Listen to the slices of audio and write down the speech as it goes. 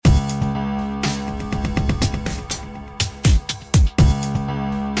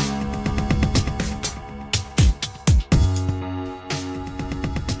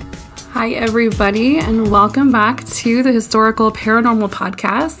Hi, everybody, and welcome back to the Historical Paranormal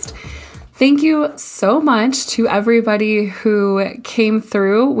Podcast. Thank you so much to everybody who came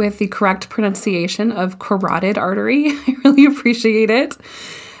through with the correct pronunciation of carotid artery. I really appreciate it.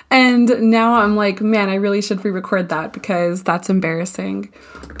 And now I'm like, man, I really should re-record that because that's embarrassing.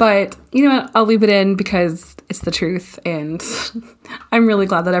 But you know what? I'll leave it in because it's the truth. And I'm really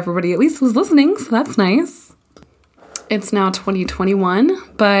glad that everybody at least was listening. So that's nice. It's now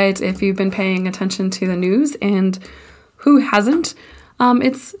 2021, but if you've been paying attention to the news, and who hasn't,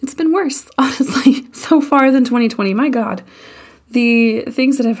 it's been worse, honestly, so far than 2020. My God, the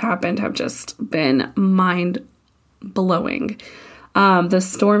things that have happened have just been mind-blowing. The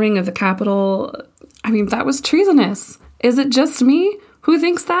storming of the Capitol, that was treasonous. Is it just me who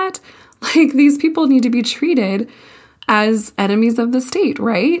thinks that? Like, these people need to be treated as enemies of the state,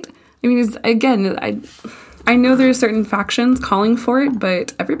 right? I know there are certain factions calling for it,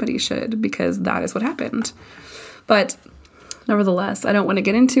 but everybody should because that is what happened. But nevertheless, I don't want to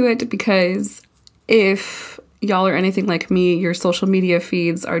get into it because if y'all are anything like me, your social media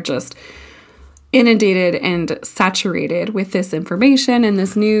feeds are just inundated and saturated with this information and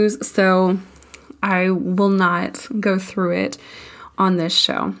this news. So I will not go through it on this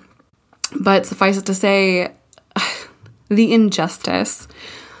show. But suffice it to say, the injustice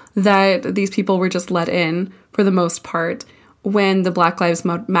that these people were just let in, for the most part, when the Black Lives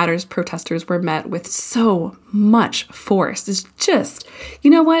Matter protesters were met with so much force. It's just,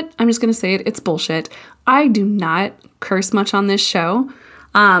 you know what? I'm just going to say it. It's bullshit. I do not curse much on this show.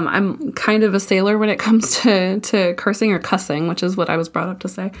 I'm kind of a sailor when it comes to cursing or cussing, which is what I was brought up to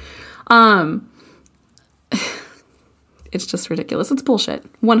say. It's just ridiculous. It's bullshit.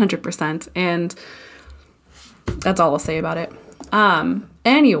 100%. And that's all I'll say about it.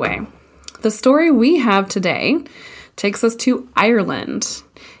 Anyway, the story we have today takes us to Ireland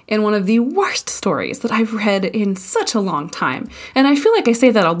in one of the worst stories that I've read in such a long time. And I feel like I say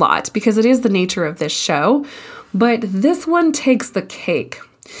that a lot because it is the nature of this show, but this one takes the cake.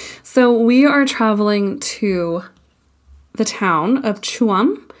 So we are traveling to the town of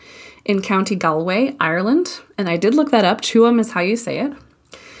Tuam in County Galway, Ireland. And I did look that up. Tuam is how you say it.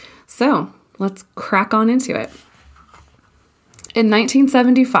 So let's crack on into it. In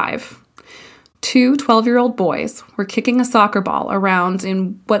 1975, two 12-year-old boys were kicking a soccer ball around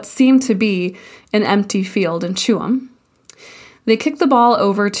in what seemed to be an empty field in Tuam. They kicked the ball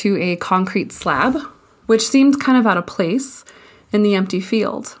over to a concrete slab, which seemed kind of out of place in the empty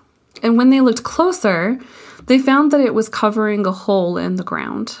field. And when they looked closer, they found that it was covering a hole in the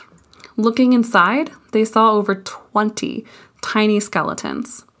ground. Looking inside, they saw over 20 tiny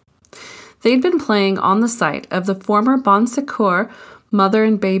skeletons. They'd been playing on the site of the former Secours mother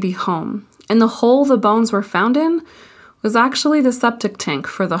and baby home, and the hole the bones were found in was actually the septic tank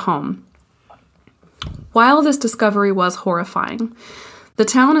for the home. While this discovery was horrifying, the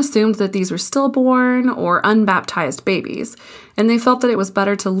town assumed that these were stillborn or unbaptized babies, and they felt that it was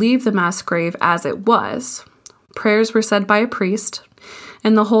better to leave the mass grave as it was. Prayers were said by a priest,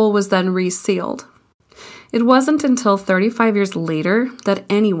 and the hole was then resealed. It wasn't until 35 years later that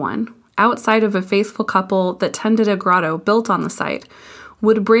anyone, outside of a faithful couple that tended a grotto built on the site,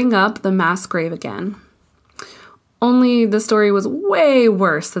 would bring up the mass grave again. Only the story was way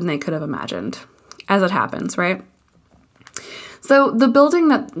worse than they could have imagined, as it happens, right? So the building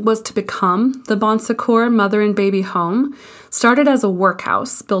that was to become the Secours mother and baby home started as a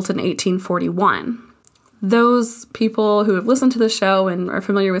workhouse built in 1841. Those people who have listened to the show and are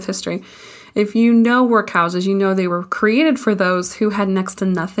familiar with history, if you know workhouses, you know they were created for those who had next to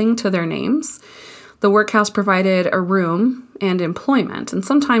nothing to their names. The workhouse provided a room and employment, and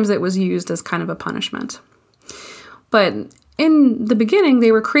sometimes it was used as kind of a punishment. But in the beginning,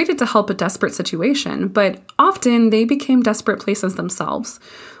 they were created to help a desperate situation, but often they became desperate places themselves,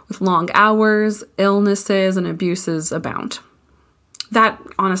 with long hours, illnesses, and abuses abound. That,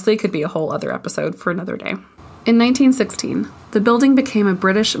 honestly, could be a whole other episode for another day. In 1916, the building became a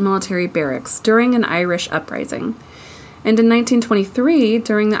British military barracks during an Irish uprising. And in 1923,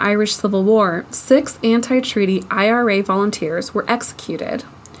 during the Irish Civil War, 6 anti-treaty IRA volunteers were executed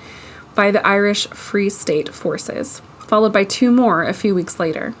by the Irish Free State Forces, followed by 2 more a few weeks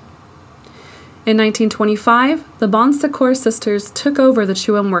later. In 1925, the Secours sisters took over the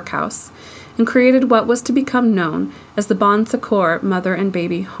Tuam workhouse and created what was to become known as the Secours mother and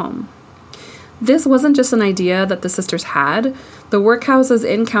baby home. This wasn't just an idea that the sisters had. The workhouses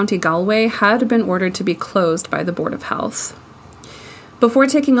in County Galway had been ordered to be closed by the Board of Health. Before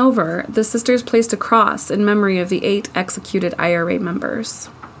taking over, the sisters placed a cross in memory of the 8 executed IRA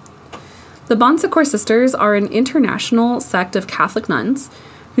members. The Secours sisters are an international sect of Catholic nuns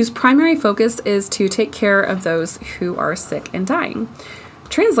whose primary focus is to take care of those who are sick and dying.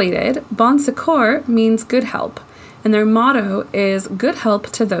 Translated, Bon Secours means good help, and their motto is good help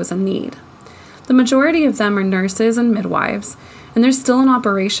to those in need. The majority of them are nurses and midwives, and they're still in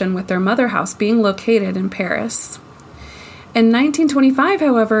operation with their mother house being located in Paris. In 1925,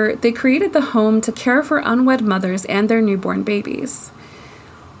 however, they created the home to care for unwed mothers and their newborn babies.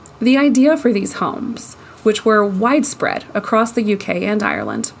 The idea for these homes, which were widespread across the UK and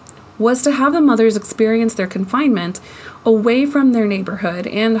Ireland, was to have the mothers experience their confinement away from their neighborhood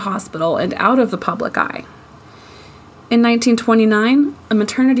and hospital and out of the public eye. In 1929, a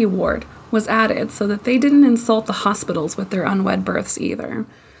maternity ward was added so that they didn't insult the hospitals with their unwed births either.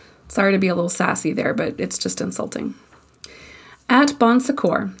 Sorry to be a little sassy there, but it's just insulting. At Bon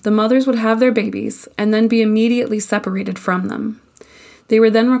Secours, the mothers would have their babies and then be immediately separated from them. They were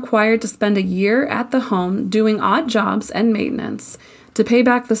then required to spend a year at the home doing odd jobs and maintenance to pay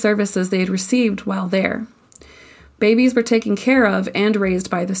back the services they had received while there. Babies were taken care of and raised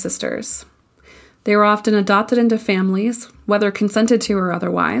by the sisters. They were often adopted into families, whether consented to or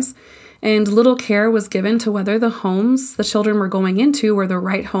otherwise, and little care was given to whether the homes the children were going into were the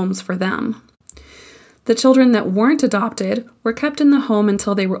right homes for them. The children that weren't adopted were kept in the home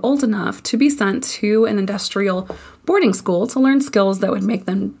until they were old enough to be sent to an industrial boarding school to learn skills that would make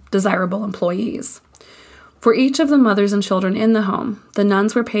them desirable employees. For each of the mothers and children in the home, the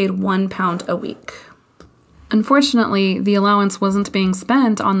nuns were paid £1 a week. Unfortunately, the allowance wasn't being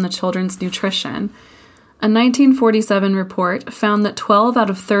spent on the children's nutrition. A 1947 report found that 12 out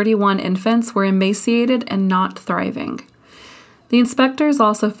of 31 infants were emaciated and not thriving. The inspectors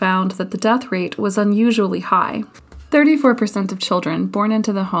also found that the death rate was unusually high. 34% of children born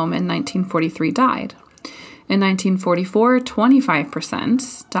into the home in 1943 died. In 1944,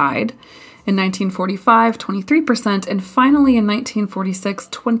 25% died. In 1945, 23%, and finally in 1946,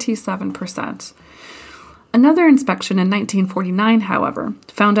 27%. Another inspection in 1949, however,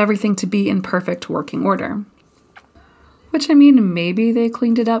 found everything to be in perfect working order. Which, I mean, maybe they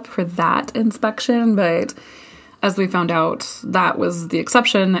cleaned it up for that inspection, but as we found out, that was the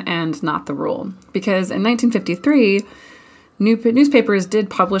exception and not the rule. Because in 1953, newspapers did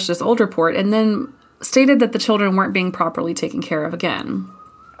publish this old report and then stated that the children weren't being properly taken care of again.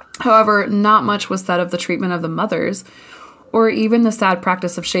 However, not much was said of the treatment of the mothers, or even the sad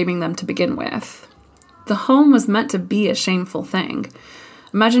practice of shaming them to begin with. The home was meant to be a shameful thing.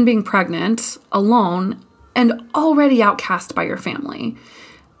 Imagine being pregnant, alone, and already outcast by your family.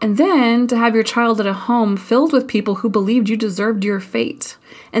 And then to have your child at a home filled with people who believed you deserved your fate.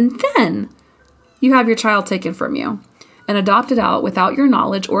 And then you have your child taken from you and adopted out without your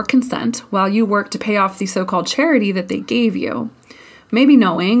knowledge or consent while you work to pay off the so-called charity that they gave you. Maybe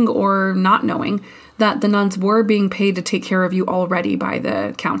knowing or not knowing that the nuns were being paid to take care of you already by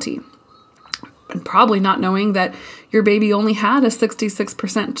the county. And probably not knowing that your baby only had a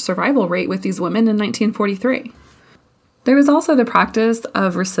 66% survival rate with these women in 1943. There was also the practice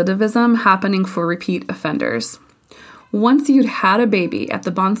of recidivism happening for repeat offenders. Once you'd had a baby at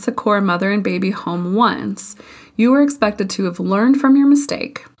the Bon Secours mother and baby home once, you were expected to have learned from your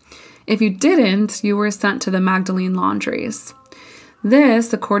mistake. If you didn't, you were sent to the Magdalene laundries.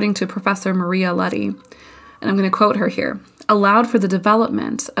 This, according to Professor Maria Luddy, and I'm going to quote her here, allowed for the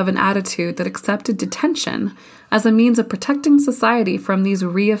development of an attitude that accepted detention as a means of protecting society from these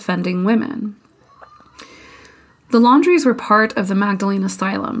reoffending women. The laundries were part of the Magdalene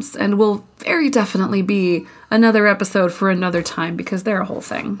asylums and will very definitely be another episode for another time because they're a whole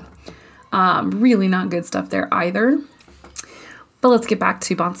thing. Really not good stuff there either. But let's get back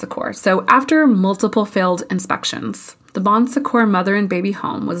to Bon Secours. So after multiple failed inspections, the Bon Secours mother and baby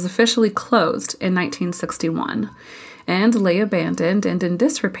home was officially closed in 1961 and lay abandoned and in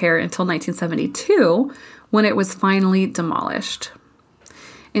disrepair until 1972 when it was finally demolished.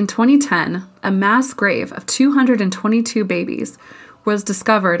 In 2010, a mass grave of 222 babies was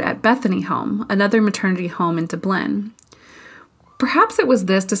discovered at Bethany Home, another maternity home in Dublin. Perhaps it was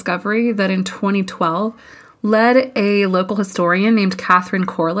this discovery that in 2012 led a local historian named Catherine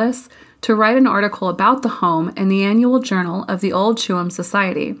Corliss to write an article about the home in the annual journal of the Old Tuam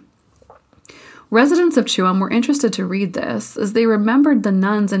Society. Residents of Tuam were interested to read this as they remembered the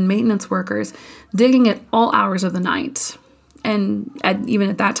nuns and maintenance workers digging at all hours of the night, and even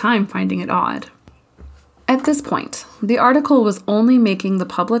at that time finding it odd. At this point, the article was only making the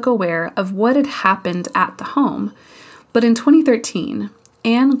public aware of what had happened at the home, but in 2013,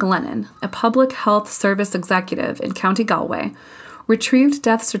 Anne Glennon, a public health service executive in County Galway, retrieved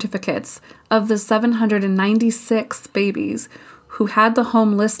death certificates of the 796 babies who had the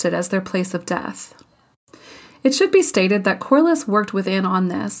home listed as their place of death. It should be stated that Corliss worked within on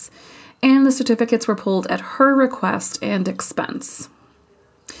this, and the certificates were pulled at her request and expense.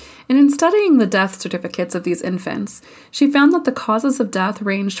 And in studying the death certificates of these infants, she found that the causes of death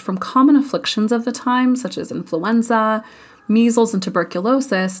ranged from common afflictions of the time, such as influenza, measles, and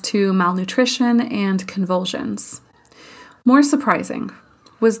tuberculosis, to malnutrition and convulsions. More surprising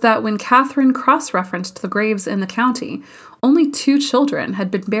was that when Catherine cross-referenced the graves in the county, only 2 children had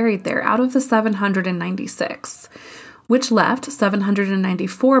been buried there out of the 796, which left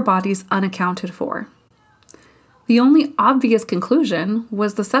 794 bodies unaccounted for. The only obvious conclusion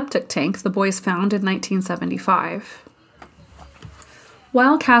was the septic tank the boys found in 1975.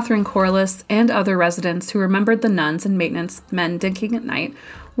 While Catherine Corliss and other residents who remembered the nuns and maintenance men digging at night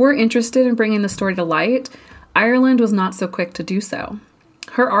were interested in bringing the story to light, Ireland was not so quick to do so.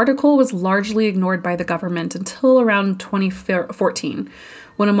 Her article was largely ignored by the government until around 2014,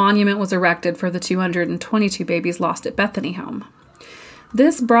 when a monument was erected for the 222 babies lost at Bethany Home.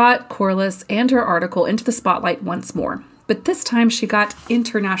 This brought Corliss and her article into the spotlight once more, but this time she got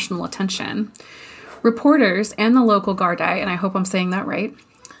international attention. Reporters and the local Gardaí, and I hope I'm saying that right,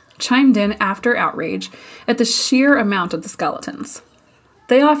 chimed in after outrage at the sheer amount of the skeletons.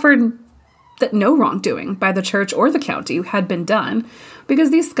 They offered that no wrongdoing by the church or the county had been done because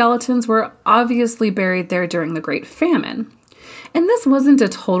these skeletons were obviously buried there during the Great Famine. And this wasn't a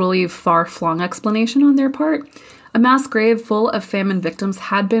totally far-flung explanation on their part. A mass grave full of famine victims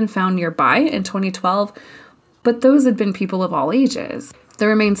had been found nearby in 2012, but those had been people of all ages. The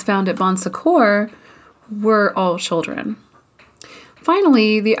remains found at Bon Secours were all children.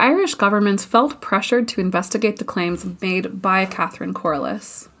 Finally, the Irish government felt pressured to investigate the claims made by Catherine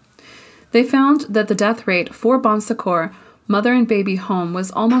Corliss. They found that the death rate for Bon Secours mother and baby home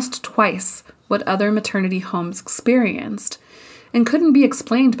was almost twice what other maternity homes experienced, and couldn't be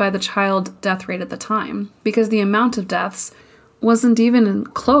explained by the child death rate at the time, because the amount of deaths wasn't even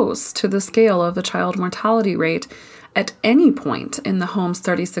close to the scale of the child mortality rate at any point in the home's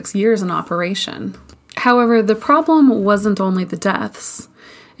 36 years in operation. However, the problem wasn't only the deaths.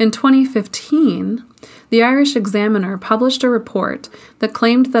 In 2015, the Irish Examiner published a report that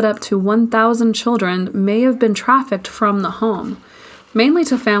claimed that up to 1,000 children may have been trafficked from the home, mainly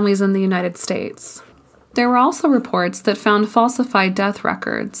to families in the United States. There were also reports that found falsified death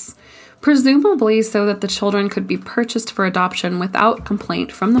records, presumably so that the children could be purchased for adoption without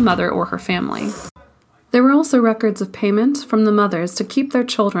complaint from the mother or her family. There were also records of payment from the mothers to keep their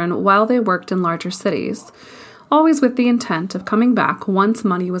children while they worked in larger cities, always with the intent of coming back once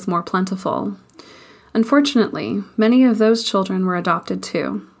money was more plentiful. Unfortunately, many of those children were adopted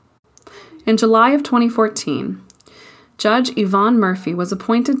too. In July of 2014, Judge Yvonne Murphy was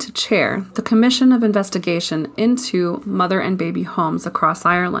appointed to chair the Commission of Investigation into Mother and Baby Homes across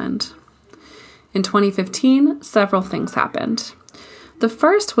Ireland. In 2015, several things happened. The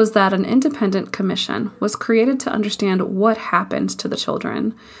first was that an independent commission was created to understand what happened to the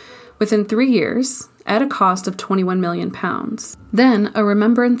children within 3 years at a cost of £21 million. Then a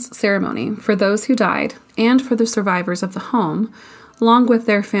remembrance ceremony for those who died and for the survivors of the home, along with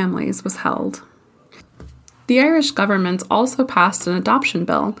their families, was held. The Irish government also passed an adoption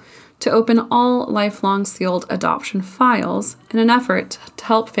bill to open all lifelong sealed adoption files in an effort to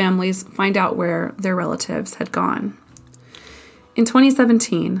help families find out where their relatives had gone. In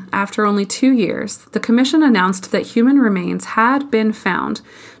 2017, after only 2 years, the Commission announced that human remains had been found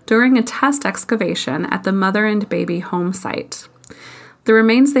during a test excavation at the mother and baby home site. The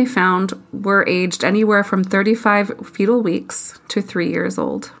remains they found were aged anywhere from 35 fetal weeks to 3 years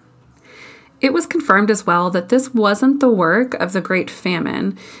old. It was confirmed as well that this wasn't the work of the Great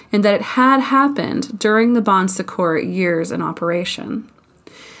Famine, and that it had happened during the Bon Secours years in operation.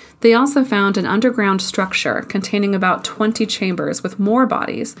 They also found an underground structure containing about 20 chambers with more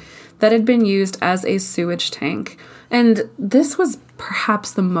bodies that had been used as a sewage tank. And this was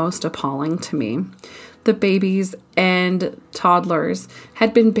perhaps the most appalling to me. The babies and toddlers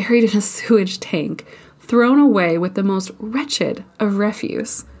had been buried in a sewage tank, thrown away with the most wretched of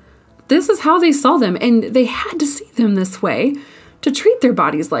refuse. This is how they saw them, and they had to see them this way to treat their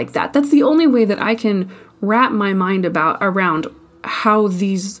bodies like that. That's the only way that I can wrap my mind around how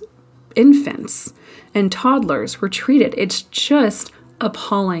these infants and toddlers were treated. It's just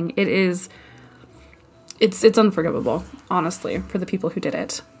appalling. It's unforgivable, honestly, for the people who did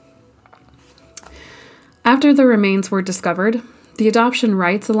it. After the remains were discovered, the Adoption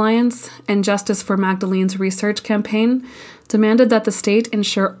Rights Alliance and Justice for Magdalene's research campaign demanded that the state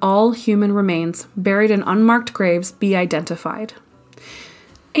ensure all human remains buried in unmarked graves be identified.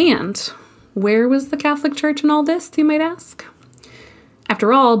 And where was the Catholic Church in all this, you might ask?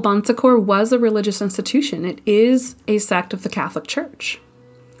 After all, Bon Secours was a religious institution. It is a sect of the Catholic Church.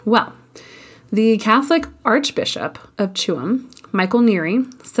 Well, the Catholic Archbishop of Tuam, Michael Neary,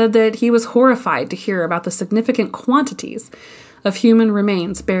 said that he was horrified to hear about the significant quantities of human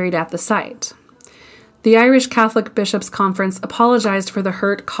remains buried at the site. The Irish Catholic Bishops' Conference apologized for the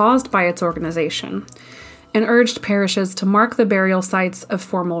hurt caused by its organization and urged parishes to mark the burial sites of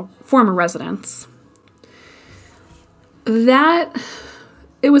former residents.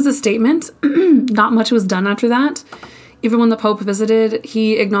 It was a statement. Not much was done after that. Even when the Pope visited,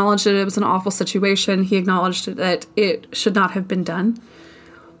 he acknowledged that it was an awful situation. He acknowledged that it should not have been done.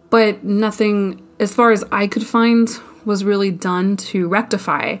 But nothing, as far as I could find, was really done to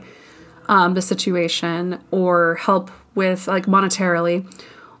rectify the situation or help with, monetarily,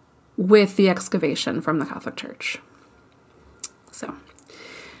 with the excavation from the Catholic Church. So,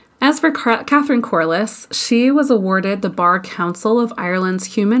 as for Catherine Corliss, she was awarded the Bar Council of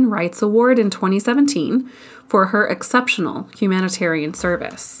Ireland's Human Rights Award in 2017 for her exceptional humanitarian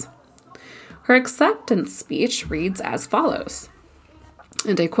service. Her acceptance speech reads as follows,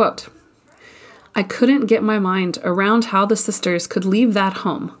 and I quote, "I couldn't get my mind around how the sisters could leave that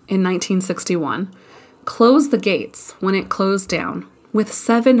home in 1961, close the gates when it closed down, with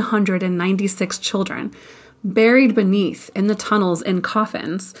 796 children buried beneath in the tunnels in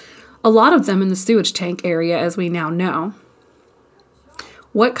coffins, a lot of them in the sewage tank area, as we now know.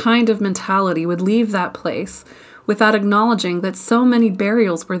 What kind of mentality would leave that place without acknowledging that so many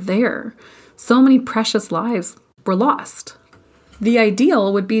burials were there, so many precious lives were lost? The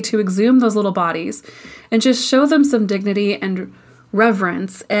ideal would be to exhume those little bodies and just show them some dignity and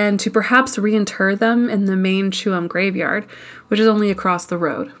reverence, and to perhaps reinter them in the main Tuam graveyard, which is only across the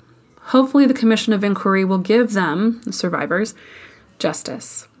road. Hopefully the Commission of Inquiry will give them, the survivors,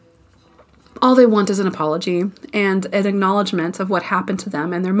 justice. All they want is an apology and an acknowledgement of what happened to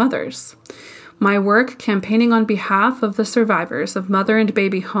them and their mothers. My work campaigning on behalf of the survivors of mother and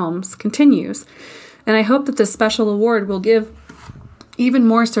baby homes continues, and I hope that this special award will give even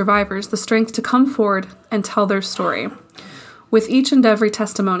more survivors the strength to come forward and tell their story. With each and every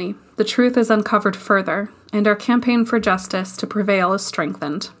testimony, the truth is uncovered further, and our campaign for justice to prevail is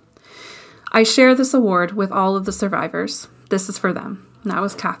strengthened. I share this award with all of the survivors. This is for them." And that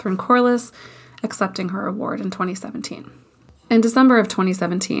was Catherine Corliss accepting her award in 2017. In December of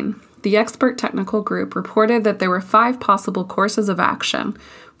 2017, the expert technical group reported that there were 5 possible courses of action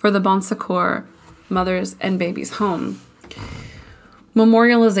for the Bon Secours mothers and babies home.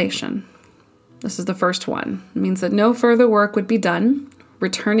 Memorialization. This is the first one. It means that no further work would be done,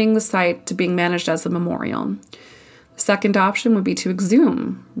 returning the site to being managed as a memorial. The second option would be to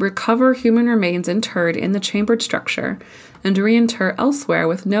exhume, recover human remains interred in the chambered structure, and reinter elsewhere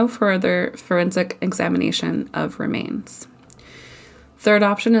with no further forensic examination of remains. Third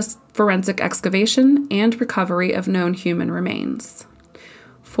option is forensic excavation and recovery of known human remains.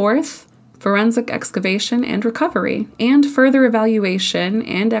 Fourth, forensic excavation and recovery, and further evaluation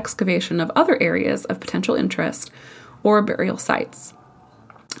and excavation of other areas of potential interest or burial sites.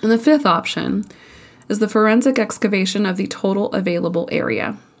 And the fifth option is the forensic excavation of the total available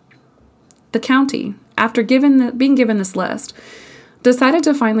area. The county, after being given this list, decided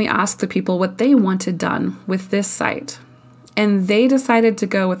to finally ask the people what they wanted done with this site. And they decided to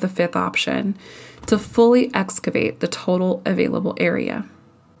go with the fifth option, to fully excavate the total available area.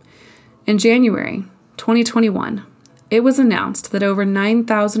 In January 2021, it was announced that over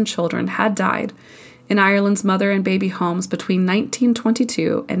 9,000 children had died in Ireland's mother and baby homes between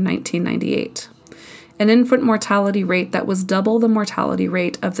 1922 and 1998, an infant mortality rate that was double the mortality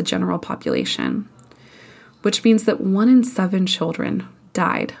rate of the general population, which means that 1 in 7 children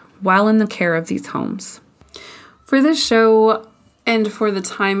died while in the care of these homes. For this show, and for the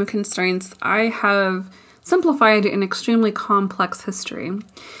time constraints, I have simplified an extremely complex history.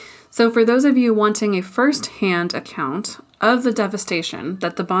 So for those of you wanting a first-hand account of the devastation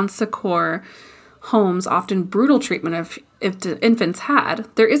that the Bon Secours homes' often brutal treatment of infants had,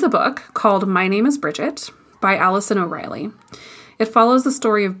 there is a book called My Name is Bridget by Alison O'Reilly. It follows the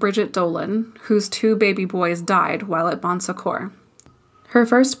story of Bridget Dolan, whose 2 baby boys died while at Bon Secours. Her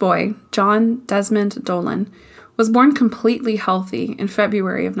first boy, John Desmond Dolan, was born completely healthy in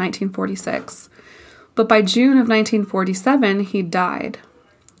February of 1946, but by June of 1947, he died.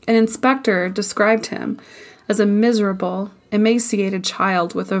 An inspector described him as a miserable, emaciated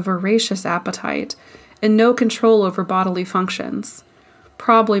child with a voracious appetite and no control over bodily functions,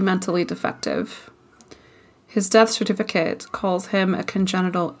 probably mentally defective. His death certificate calls him a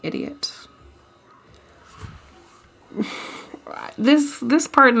congenital idiot. This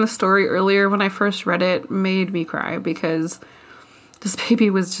part in the story earlier, when I first read it, made me cry because This baby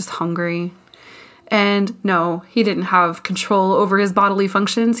was just hungry. And no, he didn't have control over his bodily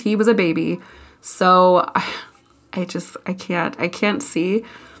functions. He was a baby. So I can't see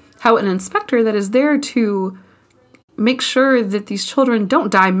how an inspector that is there to make sure that these children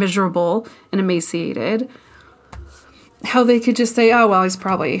don't die miserable and emaciated, how they could just say, oh, well, he's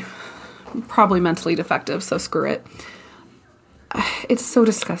probably mentally defective, so screw it. It's so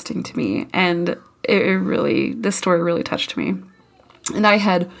disgusting to me. And this story really touched me. And I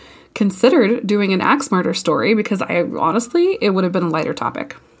had considered doing an axe murder story because it would have been a lighter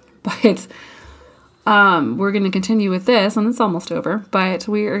topic. But we're going to continue with this, and it's almost over, but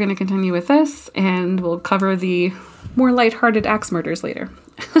we are going to continue with this, and we'll cover the more lighthearted axe murders later.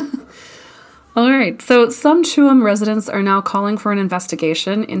 All right, so some Tuam residents are now calling for an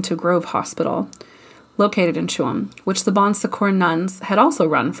investigation into Grove Hospital, located in Tuam, which the Bon Secours nuns had also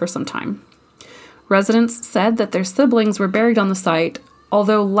run for some time. Residents said that their siblings were buried on the site,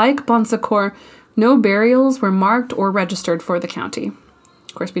 although like Bon Secours, no burials were marked or registered for the county.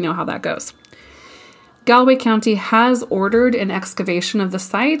 Of course, we know how that goes. Galway County has ordered an excavation of the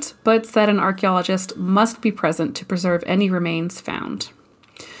site, but said an archaeologist must be present to preserve any remains found.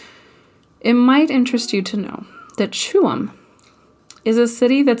 It might interest you to know that Tuam is a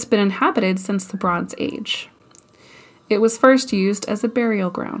city that's been inhabited since the Bronze Age. It was first used as a burial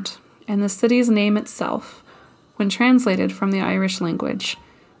ground, and the city's name itself, when translated from the Irish language,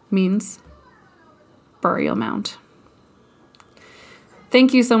 means burial mound.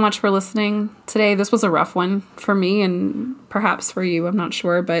 Thank you so much for listening today. This was a rough one for me and perhaps for you, I'm not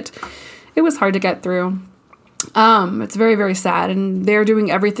sure, but it was hard to get through. It's very, very sad, and they're doing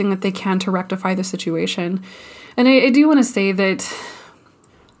everything that they can to rectify the situation. And I do want to say that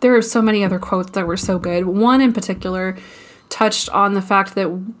there are so many other quotes that were so good. One in particular touched on the fact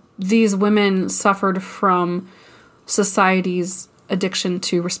that these women suffered from society's addiction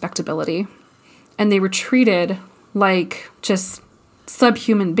to respectability, and they were treated like just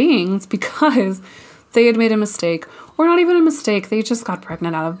subhuman beings because they had made a mistake, or not even a mistake, they just got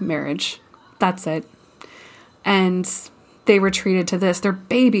pregnant out of marriage. That's it. And they were treated to this. Their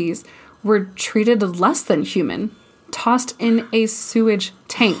babies were treated less than human, tossed in a sewage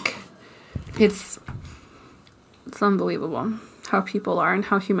tank. It's unbelievable how people are and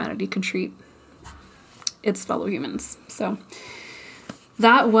how humanity can treat its fellow humans. So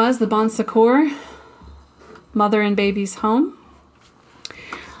that was the Bon Secours Mother and Baby's Home.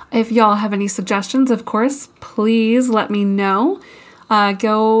 If y'all have any suggestions, of course, please let me know.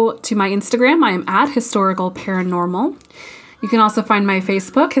 Go to my Instagram. I am at Historical Paranormal. You can also find my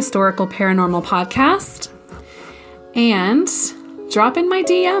Facebook, Historical Paranormal Podcast. And drop in my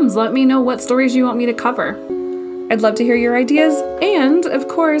DMs. Let me know what stories you want me to cover. I'd love to hear your ideas. And, of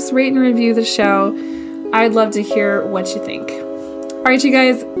course, rate and review the show. I'd love to hear what you think. All right, you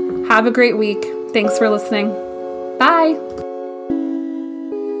guys, have a great week. Thanks for listening. Bye.